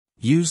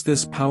Use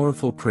this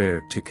powerful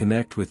prayer to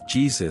connect with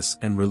Jesus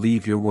and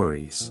relieve your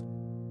worries.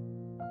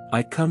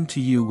 I come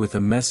to you with a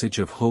message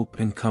of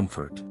hope and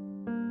comfort.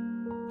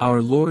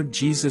 Our Lord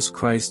Jesus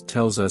Christ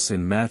tells us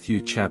in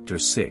Matthew chapter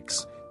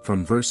 6,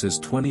 from verses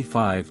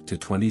 25 to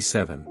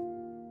 27.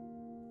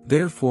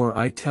 Therefore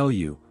I tell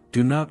you,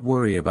 do not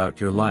worry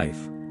about your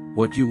life,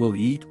 what you will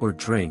eat or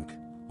drink,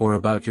 or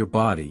about your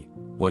body,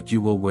 what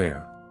you will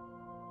wear.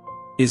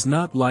 Is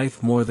not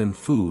life more than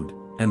food,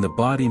 and the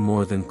body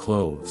more than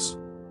clothes?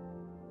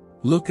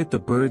 Look at the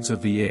birds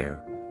of the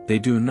air, they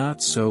do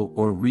not sow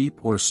or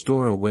reap or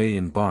store away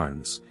in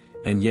barns,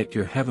 and yet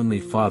your heavenly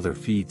Father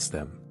feeds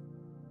them.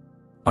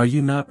 Are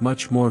you not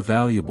much more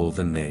valuable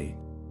than they?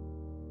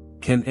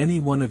 Can any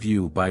one of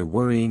you by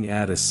worrying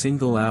add a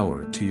single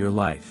hour to your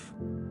life?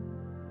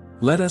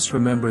 Let us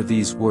remember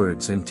these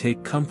words and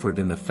take comfort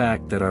in the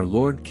fact that our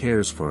Lord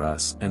cares for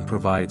us and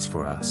provides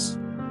for us.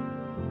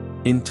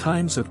 In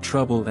times of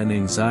trouble and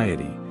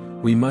anxiety,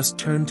 we must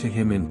turn to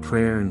Him in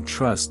prayer and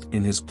trust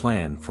in His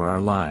plan for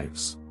our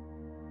lives.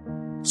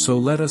 So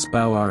let us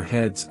bow our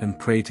heads and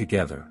pray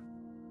together.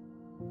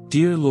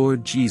 Dear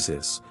Lord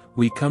Jesus,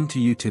 we come to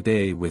you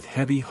today with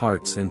heavy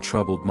hearts and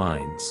troubled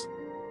minds.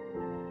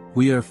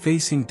 We are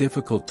facing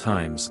difficult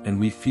times and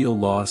we feel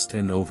lost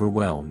and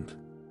overwhelmed.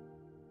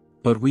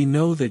 But we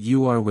know that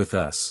you are with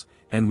us,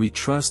 and we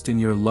trust in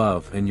your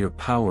love and your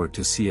power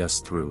to see us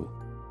through.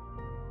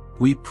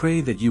 We pray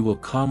that you will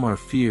calm our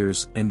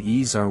fears and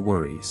ease our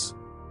worries.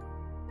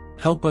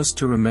 Help us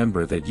to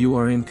remember that you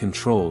are in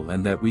control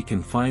and that we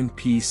can find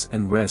peace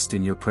and rest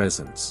in your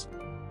presence.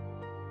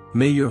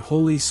 May your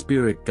Holy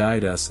Spirit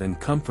guide us and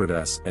comfort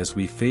us as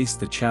we face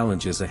the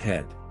challenges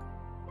ahead.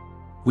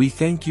 We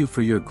thank you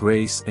for your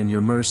grace and your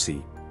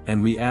mercy,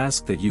 and we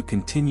ask that you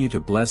continue to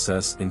bless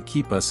us and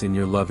keep us in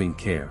your loving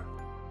care.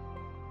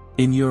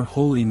 In your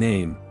holy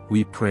name,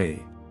 we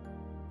pray.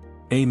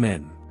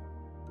 Amen.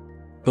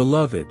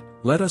 Beloved,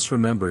 let us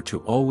remember to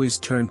always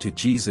turn to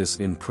Jesus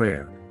in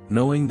prayer,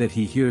 knowing that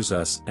He hears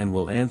us and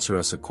will answer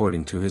us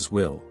according to His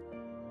will.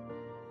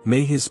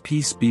 May His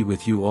peace be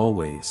with you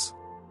always.